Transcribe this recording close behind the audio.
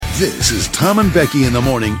This is Tom and Becky in the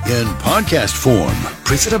morning in podcast form.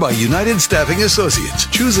 Presented by United Staffing Associates.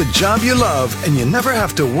 Choose a job you love and you never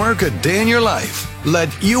have to work a day in your life.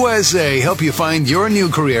 Let USA help you find your new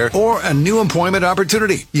career or a new employment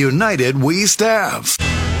opportunity. United We Staff.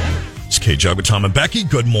 It's K-Jug with Tom and Becky.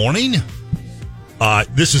 Good morning.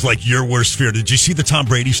 This is like your worst fear. Did you see the Tom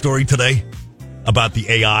Brady story today about the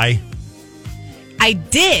AI? I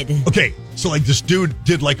did. Okay, so like this dude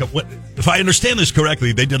did like if I understand this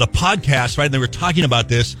correctly, they did a podcast, right? And they were talking about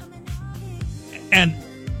this. And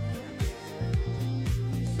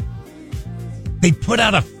they put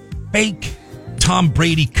out a fake Tom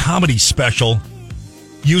Brady comedy special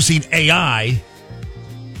using AI.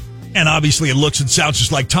 And obviously it looks and sounds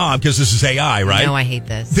just like Tom because this is AI, right? No, I hate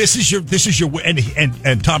this. This is your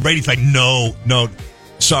and Tom Brady's like, no,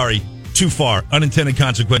 sorry, too far. Unintended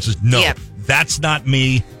consequences. No, That's not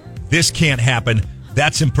me. This can't happen.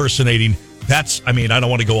 That's impersonating. I don't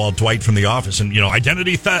want to go all Dwight from The Office and,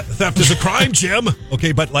 identity theft is a crime, Jim.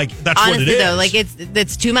 Okay, but like, that's honestly, what it is. Though, like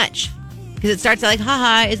it's too much. Because it starts like,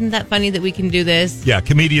 haha, isn't that funny that we can do this? Yeah,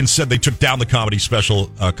 comedians said they took down the comedy special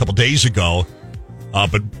a couple days ago.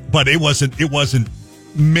 But it wasn't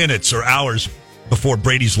minutes or hours before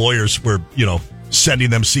Brady's lawyers were, sending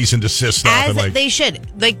them cease and desist stuff. As they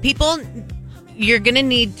should. Like, people, you're going to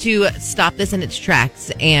need to stop this in its tracks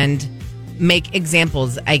and make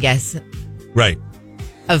examples, I guess. Right.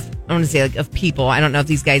 I want to say, like, of people. I don't know if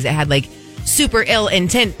these guys that had, like, super ill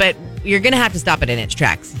intent, but you're going to have to stop it in its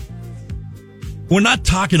tracks. We're not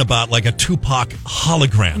talking about, like, a Tupac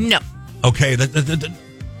hologram. No. Okay, that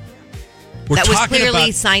was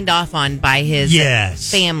clearly signed off on by his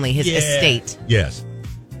family, his estate. Yes.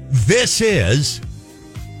 This is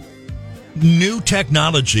new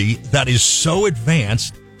technology that is so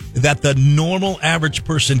advanced that the normal average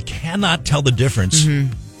person cannot tell the difference.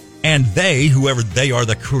 Mm-hmm. And they, whoever they are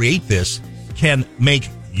that create this, can make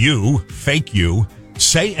you, fake you,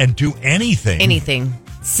 say and do anything. Anything.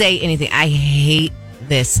 Say anything. I hate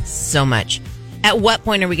this so much. At what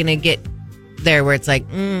point are we going to get there where it's like,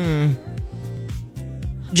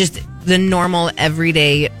 just the normal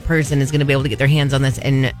everyday person is going to be able to get their hands on this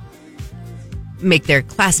and make their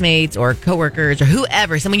classmates or coworkers or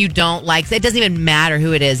whoever, someone you don't like, it doesn't even matter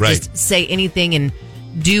who it is, right. Just say anything and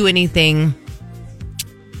do anything.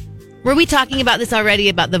 Were we talking about this already,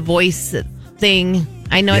 about the voice thing?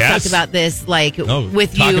 I know I talked about this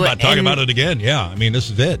with you. Talk about it again. Yeah, I mean, this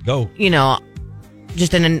is it. Go.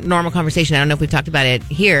 Just in a normal conversation. I don't know if we've talked about it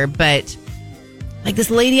here, but like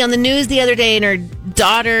this lady on the news the other day and her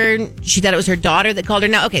daughter, she thought it was her daughter that called her.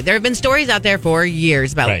 Now, okay, there have been stories out there for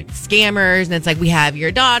years about scammers, and it's like, we have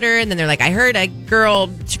your daughter, and then they're like, I heard a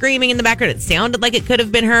girl screaming in the background. It sounded like it could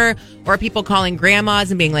have been her, or people calling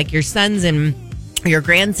grandmas and being like, your son's and your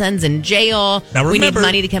grandson's in jail. Now remember, we need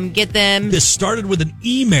money to come get them. This started with an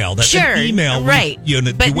email. Right.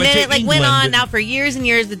 But then it went on. Now for years and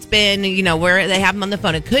years, it's been, where they have them on the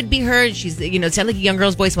phone. It could be her. She's, it sounded like a young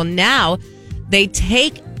girl's voice. Well, now they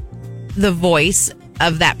take the voice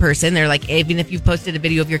of that person. They're like, even if you've posted a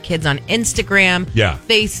video of your kids on Instagram,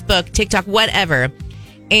 Facebook, TikTok, whatever,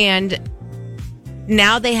 and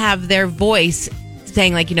now they have their voice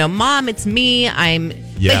saying like, Mom, it's me.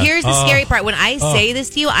 But here's the scary part. When I say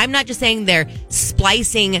this to you, I'm not just saying they're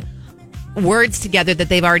splicing words together that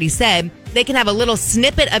they've already said. They can have a little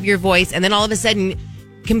snippet of your voice, and then all of a sudden,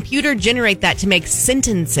 computer generate that to make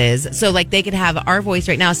sentences. So like they could have our voice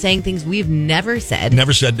right now saying things we've never said.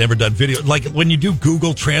 Never done video. Like when you do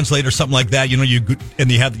Google Translate or something like that,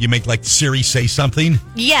 you make like Siri say something.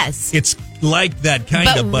 Yes. It's like that kind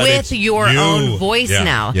of, but with it's your own voice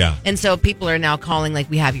now. Yeah. And so people are now calling like,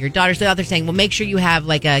 we have your daughter. So now they're saying, well, make sure you have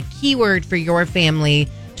like a keyword for your family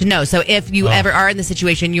to know. So if you ever are in the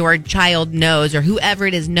situation, your child knows, or whoever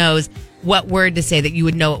it is knows what word to say that you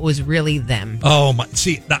would know it was really them. Oh, my.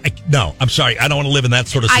 See, no, I'm sorry. I don't want to live in that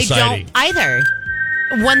sort of society. I don't either.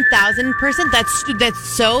 1,000%. That's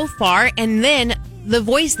so far. And then the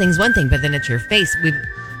voice thing's one thing, but then it's your face.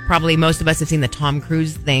 Most of us have seen the Tom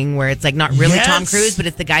Cruise thing where it's like not really Tom Cruise, but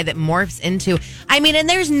it's the guy that morphs into. And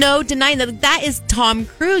there's no denying that is Tom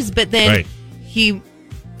Cruise, but then he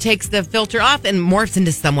takes the filter off and morphs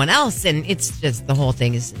into someone else, and it's just, the whole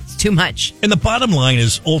thing is too much. And the bottom line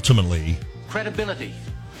is ultimately credibility.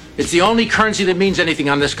 It's the only currency that means anything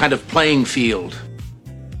on this kind of playing field.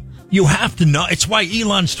 You have to know. It's why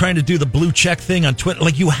Elon's trying to do the blue check thing on Twitter.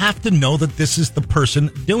 Like, you have to know that this is the person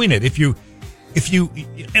doing it. If you,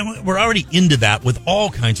 and we're already into that with all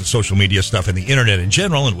kinds of social media stuff and the internet in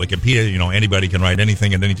general and Wikipedia, anybody can write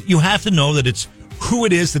anything and anything. You have to know that it's who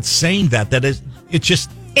it is that's saying that is, it's just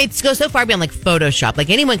It goes so far beyond like Photoshop. Like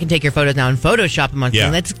anyone can take your photos now and Photoshop them on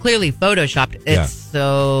something. That's clearly Photoshopped. It's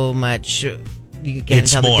so much. You can't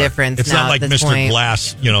tell the difference. It's now not like at this Mr. point.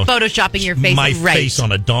 Glass, Photoshopping your face. My face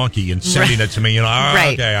on a donkey and sending it to me.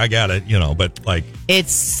 Okay, I got it. But like,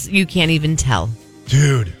 you can't even tell,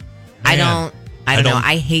 dude. Man, I don't know.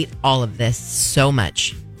 I hate all of this so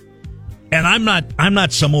much. And I'm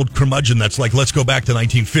not some old curmudgeon that's like, let's go back to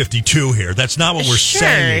 1952 here. That's not what we're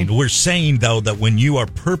saying. We're saying, though, that when you are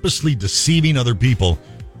purposely deceiving other people,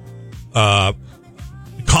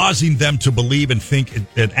 causing them to believe and think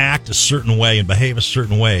and act a certain way and behave a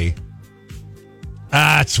certain way,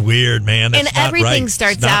 it's weird, man. That's and everything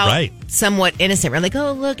starts out somewhat innocent. We're like,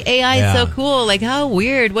 oh, look, AI is so cool. Like, how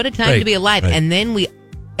weird. What a time to be alive. Right. And then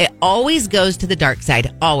it always goes to the dark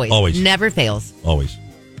side. Always. Never fails. Always.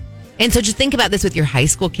 And so just think about this with your high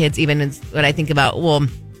school kids, even is what I think about. Well,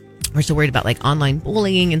 we're so worried about like online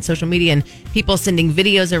bullying and social media and people sending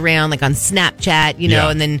videos around like on Snapchat,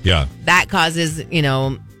 and then that causes,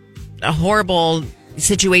 a horrible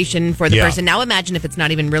situation for the person. Now imagine if it's not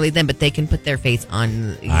even really them, but they can put their face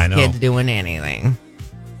on these kids doing anything.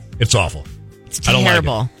 It's awful. It's terrible. I don't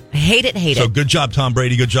like it. I hate it. So good job, Tom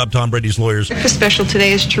Brady. Good job, Tom Brady's lawyers. Breakfast special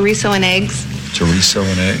today is chorizo and eggs. Chorizo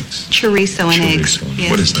and eggs? Chorizo and eggs.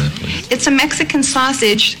 Yes. What is that, please? It's a Mexican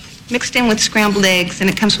sausage mixed in with scrambled eggs, and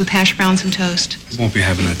it comes with hash browns and toast. I won't be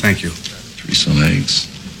having that, thank you. Chorizo and eggs.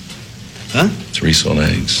 Huh? Chorizo and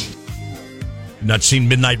eggs. Not seen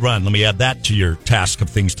Midnight Run. Let me add that to your task of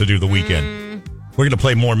things to do the weekend. We're going to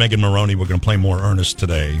play more Megan Maroney. We're going to play more Ernest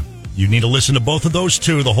today. You need to listen to both of those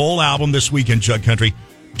two, the whole album this weekend, Jug Country.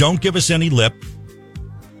 Don't give us any lip.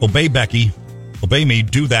 Obey Becky. Obey me.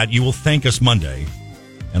 Do that. You will thank us Monday.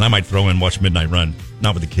 And I might throw in Watch Midnight Run.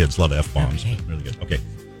 Not with the kids. A lot of F-bombs. Okay. Really good. Okay.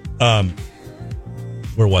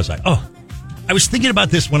 Where was I? Oh, I was thinking about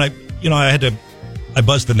this when I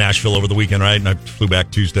buzzed to Nashville over the weekend, right? And I flew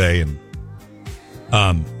back Tuesday, and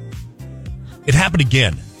it happened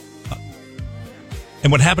again.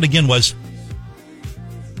 And what happened again was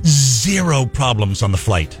 0 problems on the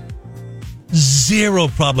flight. 0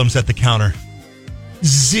 problems at the counter.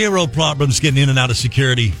 0 problems getting in and out of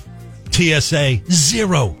security. TSA,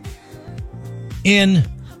 0. In,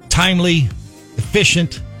 timely,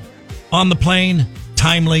 efficient, on the plane,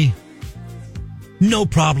 timely, no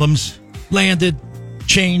problems, landed,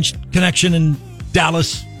 changed, connection in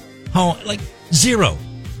Dallas, home, like 0.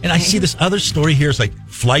 And I see this other story here. It's like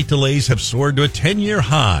flight delays have soared to a 10-year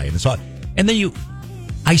high. And it's all, and then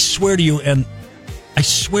I swear to you,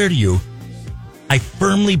 I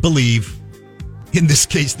firmly believe in this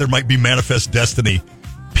case, there might be manifest destiny.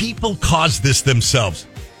 People cause this themselves.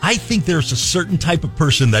 I think there's a certain type of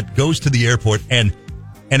person that goes to the airport and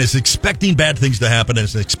is expecting bad things to happen, and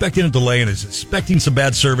is expecting a delay, and is expecting some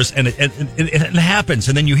bad service, and it happens.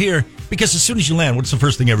 And then you hear, because as soon as you land, what's the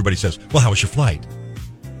first thing everybody says? Well, how was your flight?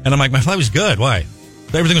 And I'm like, my flight was good. Why?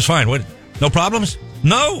 Everything was fine. What? No problems?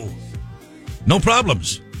 No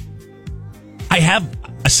problems. I have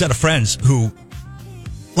a set of friends who,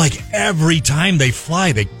 like, every time they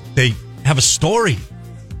fly, they have a story.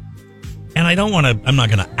 And I'm not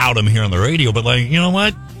going to out them here on the radio, but, like, you know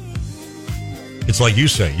what? It's like you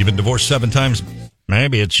say, you've been divorced 7 times.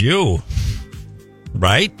 Maybe it's you.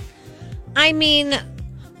 Right? I mean,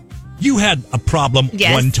 you had a problem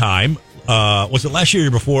one time. Was it last year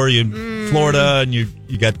or before? Florida, and you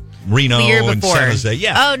got Reno and San Jose.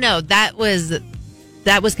 Yeah. Oh, no, that was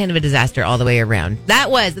kind of a disaster all the way around. That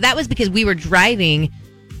was because we were driving.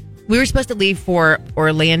 We were supposed to leave for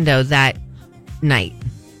Orlando that night.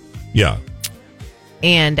 Yeah.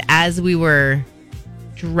 And as we were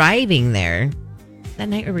driving there, that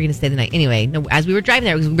night, or were we going to stay the night? Anyway, no, as we were driving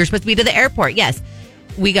there, we were supposed to be to the airport. Yes.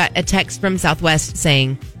 We got a text from Southwest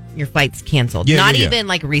saying your flight's canceled. Not even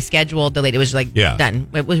like rescheduled, delayed. It was like done.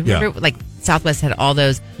 It was remember, like Southwest had all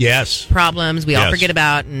those problems we all forget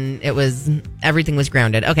about, and everything was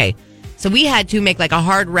grounded. Okay. So we had to make like a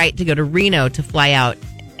hard right to go to Reno to fly out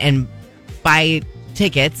and buy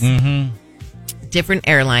tickets. Mm-hmm. Different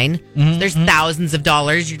airline. Mm-hmm. There's thousands of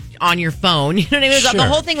dollars on your phone. You know what I mean? Sure, the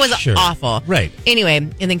whole thing was awful. Right. Anyway,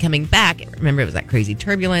 and then coming back, remember it was that crazy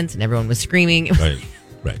turbulence and everyone was screaming. It was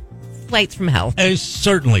right. Flights from hell.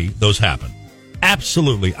 Certainly those happen.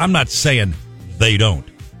 Absolutely. I'm not saying they don't.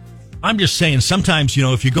 I'm just saying sometimes,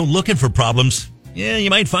 if you go looking for problems, you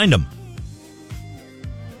might find them.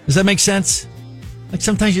 Does that make sense? Like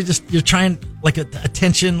sometimes you're trying like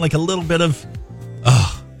attention, like a little bit of,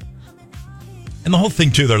 And the whole thing,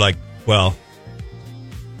 too, they're like, well,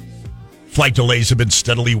 flight delays have been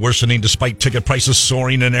steadily worsening despite ticket prices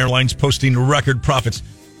soaring and airlines posting record profits.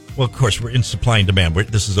 Well, of course, we're in supply and demand.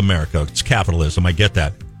 This is America. It's capitalism. I get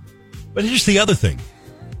that. But here's the other thing.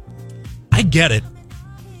 I get it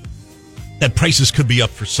that prices could be up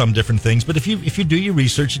for some different things. But if you do your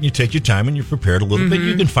research and you take your time and you're prepared a little bit,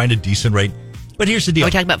 you can find a decent rate. But here's the deal. Are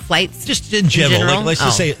we talking about flights? Just in general. Like, let's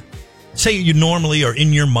just say you normally, or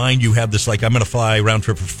in your mind, you have this, like, I'm going to fly round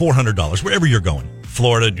trip for $400, wherever you're going.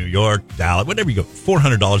 Florida, New York, Dallas, whatever you go.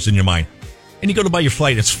 $400 in your mind. And you go to buy your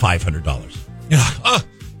flight, it's $500.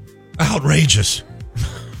 Outrageous.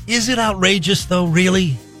 Is it outrageous, though,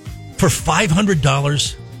 really? For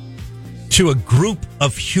 $500 to a group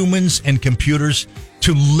of humans and computers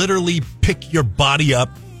to literally pick your body up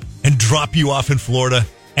and drop you off in Florida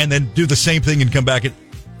and then do the same thing and come back?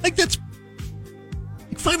 Like, that's...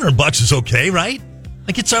 Like $500 is okay, right?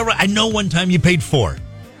 Like, it's all right. I know one time you paid $4.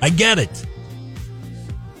 I get it.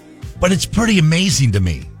 But it's pretty amazing to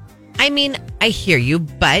me. I mean, I hear you,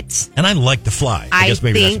 but... And I like to fly. I guess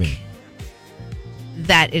maybe that's me.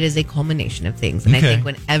 That it is a culmination of things. And I think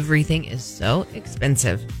when everything is so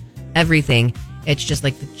expensive, everything, it's just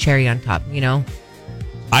like the cherry on top, you know?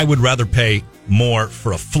 I would rather pay more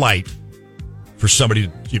for a flight for somebody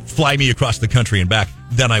to fly me across the country and back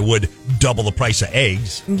than I would double the price of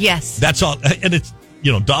eggs. Yes. That's all. And it's,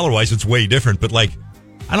 dollar-wise, it's way different. But, like,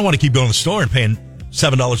 I don't want to keep going to the store and paying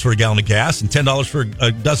 $7 for a gallon of gas and $10 for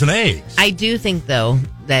a dozen eggs. I do think, though,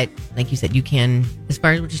 that, like you said, you can, as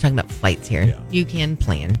far as we're just talking about flights here, you can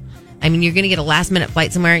plan. I mean, you're going to get a last-minute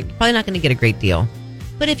flight somewhere. You're probably not going to get a great deal.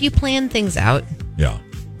 But if you plan things out,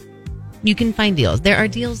 you can find deals. There are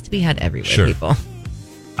deals to be had everywhere, people.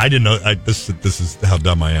 I didn't know. This is how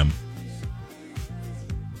dumb I am.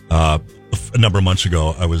 A number of months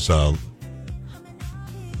ago, I was. I'm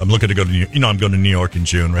looking to go to I'm going to New York in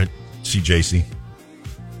June, right? See JC,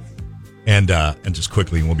 and just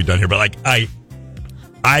quickly, and we'll be done here. But like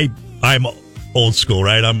I'm old school,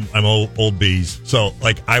 right? I'm old bees. So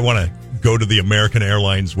like I want to go to the American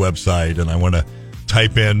Airlines website, and I want to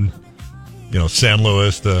type in, San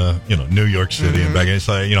Luis to New York City and back. And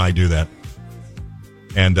so I do that.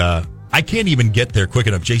 And I can't even get there quick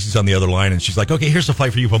enough. JC's on the other line, and she's like, okay, here's the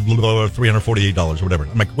flight for you for $348 or whatever.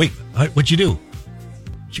 I'm like, wait, what'd you do?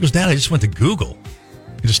 She goes, Dad, I just went to Google.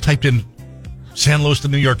 I just typed in San Luis to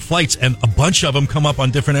New York flights, and a bunch of them come up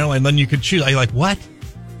on different airlines. Then you could choose. I'm like, what?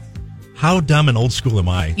 How dumb and old school am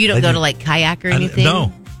I? You don't go to, like, Kayak or anything?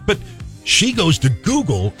 No. But she goes to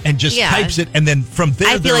Google and just types it, and then from there,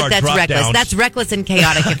 I feel like that's reckless. downs. That's reckless and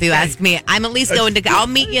chaotic, if you ask me. I'm at least going to. I'll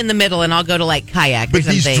meet you in the middle, and I'll go to like Kayak or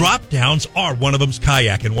something. But these drop downs are, one of them's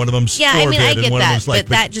Kayak and one of them's I mean, I get that, like, but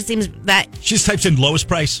that just seems that she just types in lowest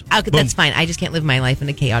price. Okay, that's fine. I just can't live my life in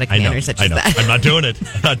a chaotic manner such as that. I'm not doing it.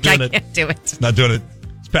 I'm not doing I can't do it. Not doing it.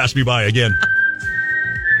 It's passed me by again.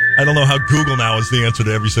 I don't know how Google now is the answer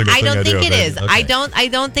to every single thing I do. I don't think it is. Okay. I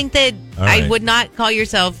don't think that. Right. I would not call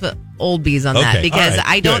yourself old bees on that, because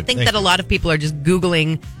I don't think that a lot of people are just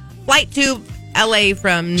Googling flight to LA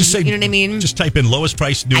from, just say, you know what I mean? Just type in lowest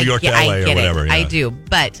price New York to LA or whatever. I do,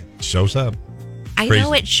 but it shows up. I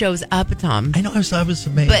know it shows up, Tom. I know, I was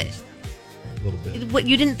amazed. But a little bit. What,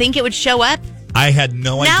 you didn't think it would show up? I had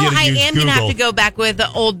no idea to use Google. Now I am going to have to go back with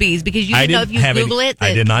the old bees, because you didn't know if you Google it.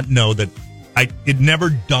 I did not know that. It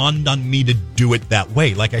never dawned on me to do it that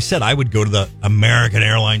way. Like I said, I would go to the American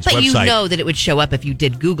Airlines website. But you know that it would show up if you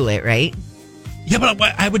did Google it, right? Yeah, but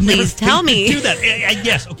I would never think to do that.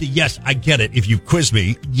 Yes, okay, yes, I get it. If you quiz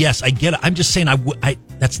me, yes, I get it. I'm just saying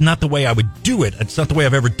that's not the way I would do it. It's not the way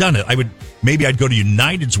I've ever done it. Maybe I'd go to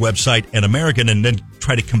United's website and American and then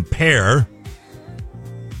try to compare.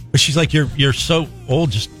 But she's like, you're so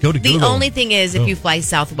old, just go to Google. The only thing is, if you fly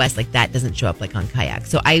Southwest, like that doesn't show up like on Kayak.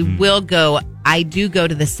 So I do go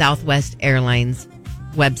to the Southwest Airlines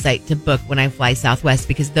website to book when I fly Southwest,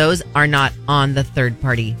 because those are not on the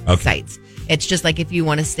third-party sites. It's just like if you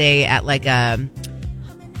want to stay at like an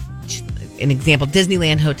example,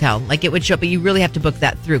 Disneyland Hotel, like it would show up, but you really have to book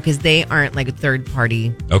that through, because they aren't like a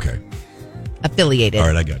third-party affiliated. All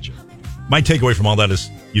right, I got you. My takeaway from all that is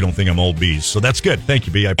you don't think I'm old bees. So that's good. Thank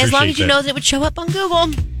you, B. I appreciate that. As long as you know that it would show up on Google.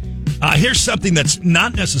 Here's something that's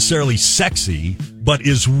not necessarily sexy, but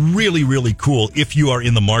is really, really cool if you are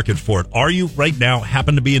in the market for it. Are you right now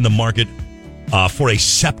happen to be in the market for a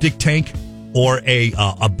septic tank or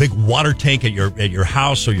a big water tank at your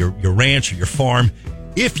house or your ranch or your farm?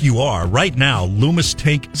 If you are, right now, Loomis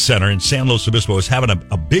Tank Center in San Luis Obispo is having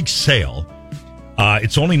a big sale.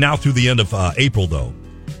 It's only now through the end of April, though.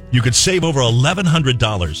 You could save over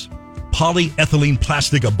 $1,100. Polyethylene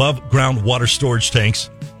plastic above ground water storage tanks,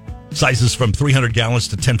 sizes from 300 gallons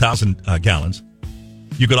to 10,000 gallons.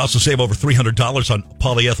 You could also save over $300 on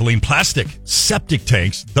polyethylene plastic septic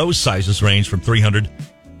tanks. Those sizes range from 300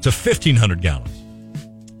 to 1,500 gallons.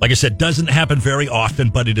 Like I said, doesn't happen very often,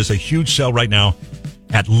 but it is a huge sale right now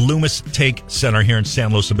at Loomis Take Center here in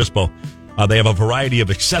San Luis Obispo. They have a variety of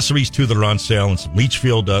accessories, too, that are on sale, and some leach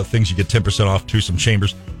field things you get 10% off, too, some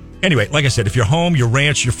chambers. Anyway, like I said, if your home, your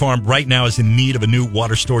ranch, your farm right now is in need of a new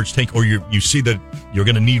water storage tank, or you see that you're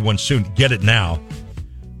going to need one soon, get it now.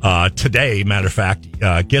 Today, matter of fact,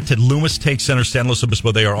 get to Loomis Take Center, San Luis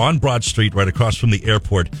Obispo. They are on Broad Street, right across from the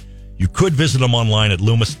airport. You could visit them online at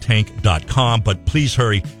loomistank.com, but please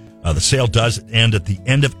hurry. The sale does end at the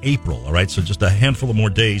end of April, all right? So just a handful of more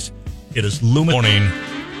days. It is Loomis morning.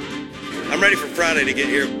 I'm ready for Friday to get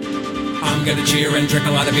here. I'm gonna cheer and drink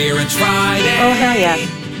a lot of beer. It's Friday. Oh, hell yeah.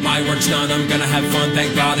 My work's done. I'm gonna have fun.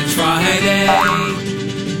 Thank God it's Friday.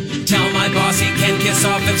 Tell my boss he can kiss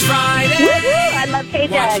off. It's Friday. Woohoo! I love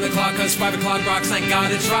paycheck. Watch the clock, cause 5 o'clock rocks. Thank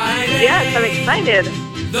God it's Friday. Yes, I'm excited.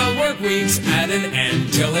 The work week's at an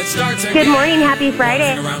end till it starts again. Good morning, happy Friday.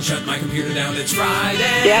 Walking around, shut my computer down. It's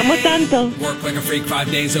Friday. Te amo tanto. Work like a freak 5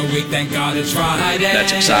 days a week. Thank God it's Friday.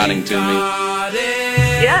 That's exciting to me.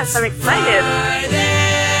 Yes, I'm excited.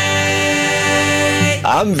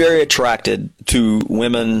 I'm very attracted to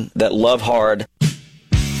women that love hard.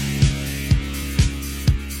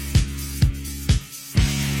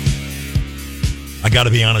 I got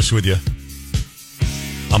to be honest with you.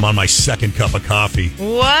 I'm on my second cup of coffee.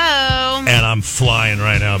 Whoa. And I'm flying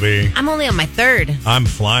right now, B. I'm only on my third. I'm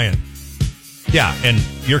flying. Yeah, and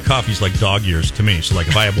your coffee's like dog years to me. So, like,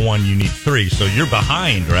 if I have one, you need 3. So you're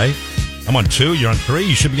behind, right? I'm on 2, you're on 3.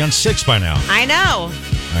 You should be on 6 by now. I know. All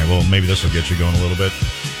right, well, maybe this will get you going a little bit.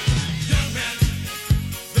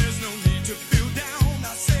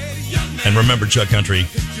 And remember, Jug Country,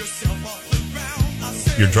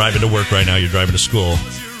 you're driving to work right now. You're driving to school.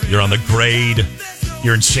 You're on the grade.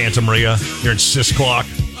 You're in Santa Maria. You're in Sisquoc.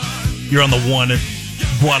 You're on the 1 at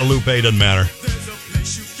Guadalupe. Doesn't matter.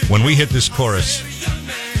 When we hit this chorus,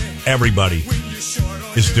 everybody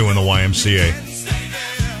is doing the YMCA.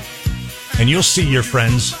 And you'll see your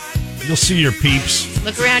friends. You'll see your peeps.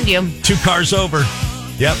 Look around you. 2 cars over.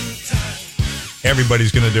 Yep.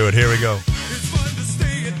 Everybody's going to do it. Here we go.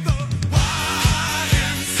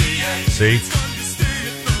 See?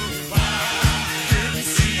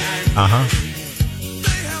 Uh-huh.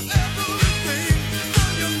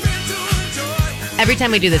 Every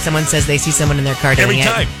time we do this, someone says they see someone in their car doing it.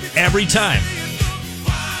 Every time.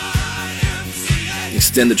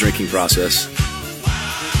 Extend the drinking process.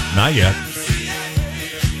 Not yet.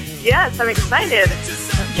 Yes, I'm excited.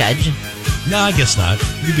 Don't judge. No, I guess not.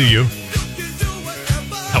 You do you.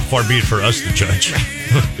 How far be it for us to judge?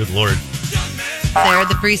 Good Lord. Sarah,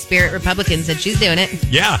 the Free Spirit Republican, said she's doing it.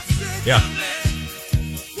 Yeah.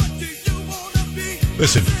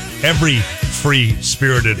 Listen, every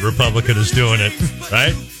free-spirited Republican is doing it,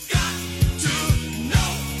 right?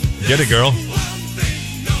 Get it, girl.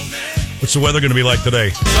 What's the weather going to be like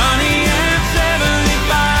today? Sunny and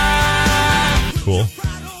 75. Cool.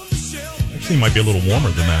 Actually, it might be a little warmer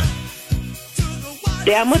than that.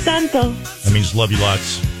 Te amo tanto. That means love you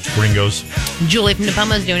lots, gringos. Julie from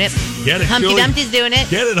Napomo's doing it. Get it, Humpty Julie. Dumpty's doing it.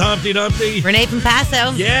 Get it, Humpty Dumpty. Renee from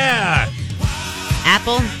Paso. Yeah.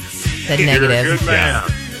 Apple said negative. Yeah.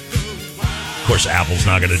 Of course, Apple's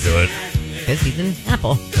not going to do it. Because he's an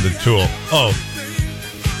Apple. And the tool. Oh,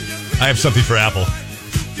 I have something for Apple.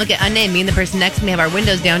 Look at unnamed. Me and the person next to me have our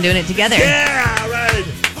windows down doing it together. Yeah, right.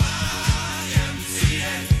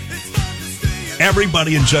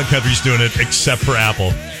 Everybody in Jug Country's doing it except for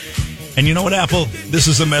Apple. And you know what, Apple? This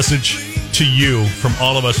is a message to you from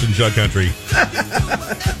all of us in Jug Country.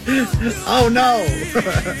 Oh, no.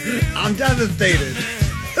 I'm devastated.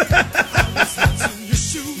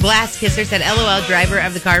 Glass Kisser said, LOL, driver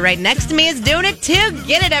of the car right next to me is doing it too.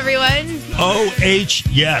 Get it, everyone. OH,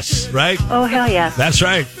 yes, right? Oh, hell yeah. That's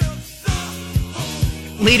right.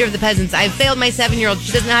 Leader of the Peasants, I've failed my 7-year-old.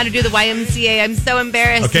 She doesn't know how to do the YMCA. I'm so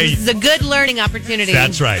embarrassed. Okay. This is a good learning opportunity.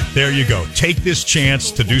 That's right. There you go. Take this chance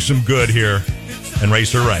to do some good here and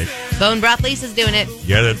raise her right. Bone Broth Lisa's doing it.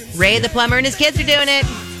 Get it? Ray the plumber and his kids are doing it.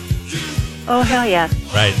 Oh, hell yeah.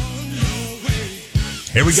 Right.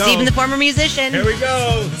 Here we go. Stephen the former musician. Here we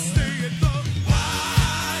go.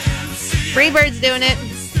 Freebird's doing it.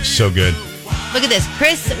 So good. Look at this.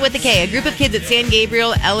 Chris with a K. A group of kids at San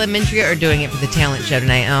Gabriel Elementary are doing it for the talent show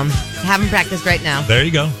tonight. Have them practice right now. There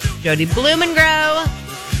you go. Jody Blumengrow.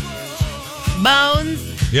 Bones.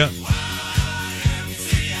 Yeah.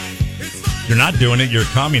 You're not doing it. You're a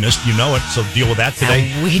communist. You know it. So deal with that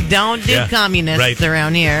today. We don't do communists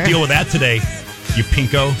around here. Deal with that today, you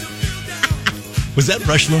pinko. Was that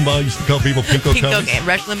Rush Limbaugh used to call people pinko covers? Okay,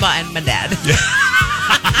 Rush Limbaugh and my dad.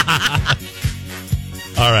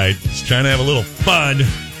 All right. Just trying to have a little fun.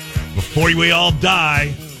 Before we all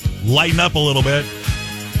die, lighten up a little bit.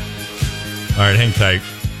 All right, hang tight.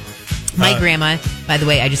 My grandma, by the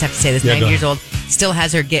way, I just have to say this, 90 years old, still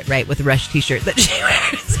has her Get Right with the Rush t-shirt that she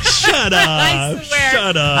wears. Shut up. I swear.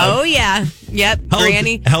 Shut up. Oh, yeah. Yep.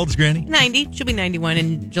 Granny. How old's Granny? 90. She'll be 91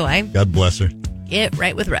 in July. God bless her. Get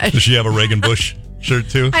Right with Rush. Does she have a Reagan Bush shirt,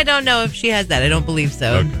 too? I don't know if she has that. I don't believe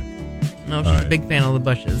so. Okay. No, she's a big fan of the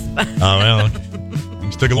Bushes. Oh, well.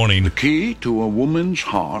 Stick a warning. The key to a woman's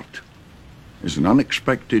heart is an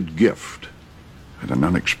unexpected gift at an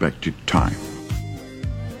unexpected time.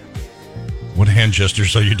 What hand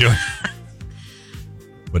gestures are you doing?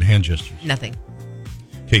 What hand gestures? Nothing.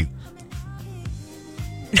 Okay.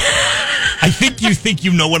 I think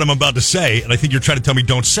you know what I'm about to say, and I think you're trying to tell me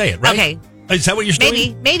don't say it, right? Okay. Is that what you're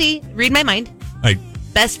doing? Maybe. Read my mind. All right.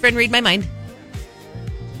 Best friend, read my mind.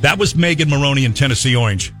 That was Megan Maroney and Tennessee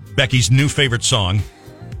Orange, Becky's new favorite song.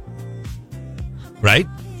 Right?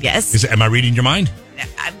 Yes. Am I reading your mind?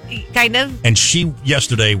 Kind of. And she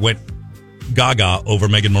yesterday went gaga over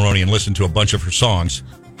Megan Maroney and listened to a bunch of her songs,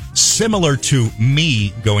 similar to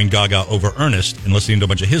me going gaga over Ernest and listening to a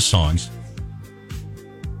bunch of his songs.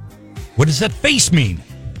 What does that face mean?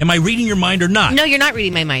 Am I reading your mind or not? No, you're not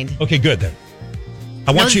reading my mind. Okay, good then.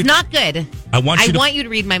 It's not good. I want you to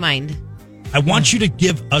read my mind. I want you to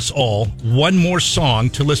give us all one more song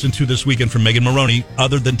to listen to this weekend from Megan Maroney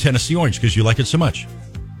other than Tennessee Orange because you like it so much.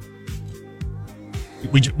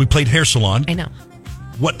 We played Hair Salon. I know.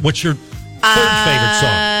 What's your third favorite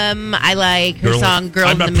song? I like her song "Girl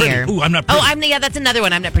in the Mirror." Ooh, I'm Not Pretty. Oh, that's another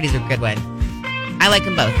one. I'm Not Pretty is a good one. I like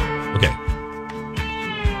them both. Okay.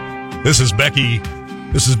 This is Becky.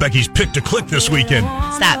 This is Becky's pick to click this weekend.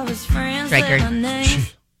 Stop, Stryker.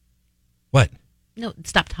 What? No,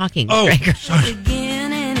 stop talking. Oh, Stryker. sorry.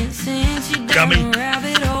 Dummy.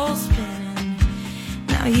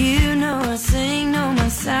 Now you know I sing, know my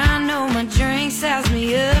sign, know my drink, size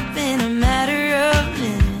me up in a matter of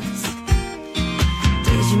minutes.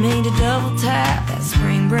 Did you mean to double tap that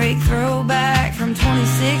spring break throwback from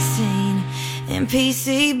 2016 in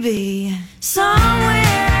PCB? Somewhere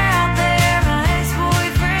out there, my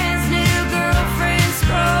ex-boyfriend's new girlfriend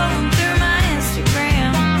scrolling through my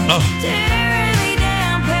Instagram. Staring me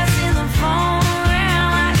down, passing the phone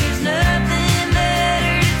around like there's nothing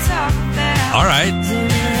better to talk about. All right.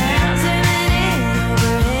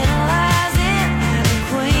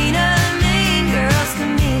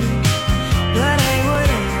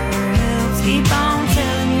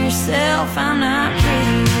 I'm not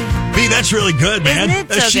pretty. B, that's really good, man.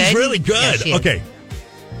 Isn't it so She's good? really good. Yeah,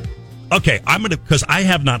 Okay, I'm gonna because I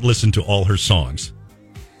have not listened to all her songs.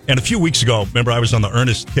 And a few weeks ago, remember I was on the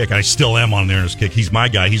Ernest kick. I still am on the Ernest kick. He's my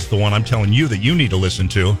guy. He's the one I'm telling you that you need to listen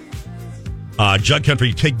to. Jug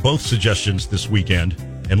Country, take both suggestions this weekend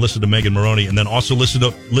and listen to Megan Maroney, and then also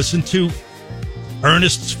listen to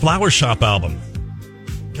Ernest's Flower Shop album.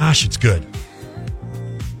 Gosh, it's good.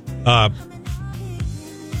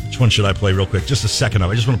 Which one should I play real quick? Just a second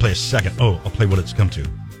of it. I just want to play a second. Oh, I'll play what it's come to.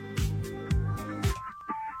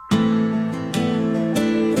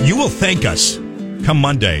 You will thank us come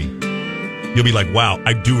Monday. You'll be like, wow,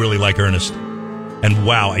 I do really like Ernest. And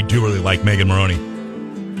wow, I do really like Megan Maroney.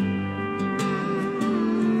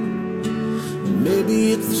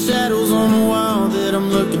 Maybe it's the shadows on the wall that I'm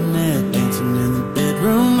looking at, dancing in the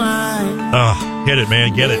bedroom light. Oh, hit it,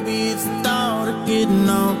 man. Get it. Maybe it's the thought of getting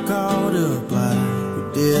all caught up like we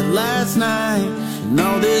did last night. And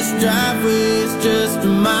all this driveway is just a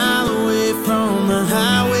mile away from the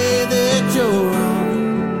highway that you're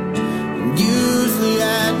on. And usually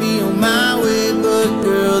I'd be on my way, but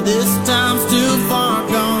girl, this time's too far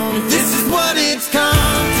gone. If this is what it's come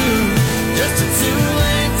to, just a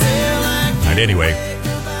two-lane tail light. All right, anyway.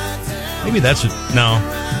 Maybe that's it. No,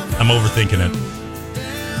 I'm overthinking it.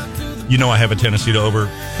 You know I have a tendency to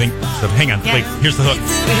overthink stuff. Hang on. Yeah. Wait, here's the hook.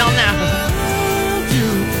 We all know.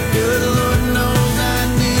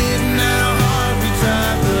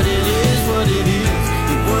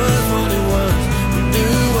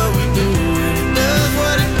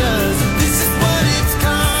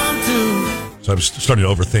 So I was starting to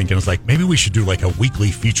overthink, and it's like, maybe we should do like a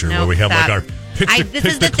weekly feature where we have like our pick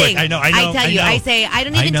the click. I know. I tell you, I say, I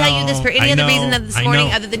don't even tell you this for any other reason than this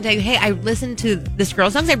morning other than tell you, hey, I listened to this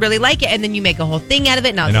girl's songs, I really like it, and then you make a whole thing out of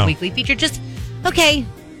it, now it's a weekly feature. Just, okay.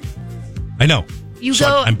 I know. You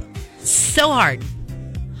go so hard.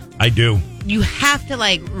 I do. You have to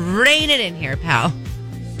like rein it in here, pal.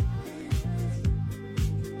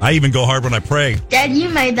 I even go hard when I pray. Dad, you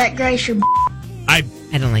made that glacier.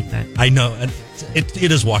 I don't like that. I know.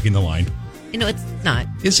 It is walking the line. You know, it's not.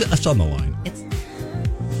 It's on the line.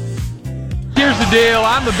 Here's the deal.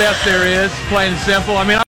 I'm the best there is, plain and simple. I mean,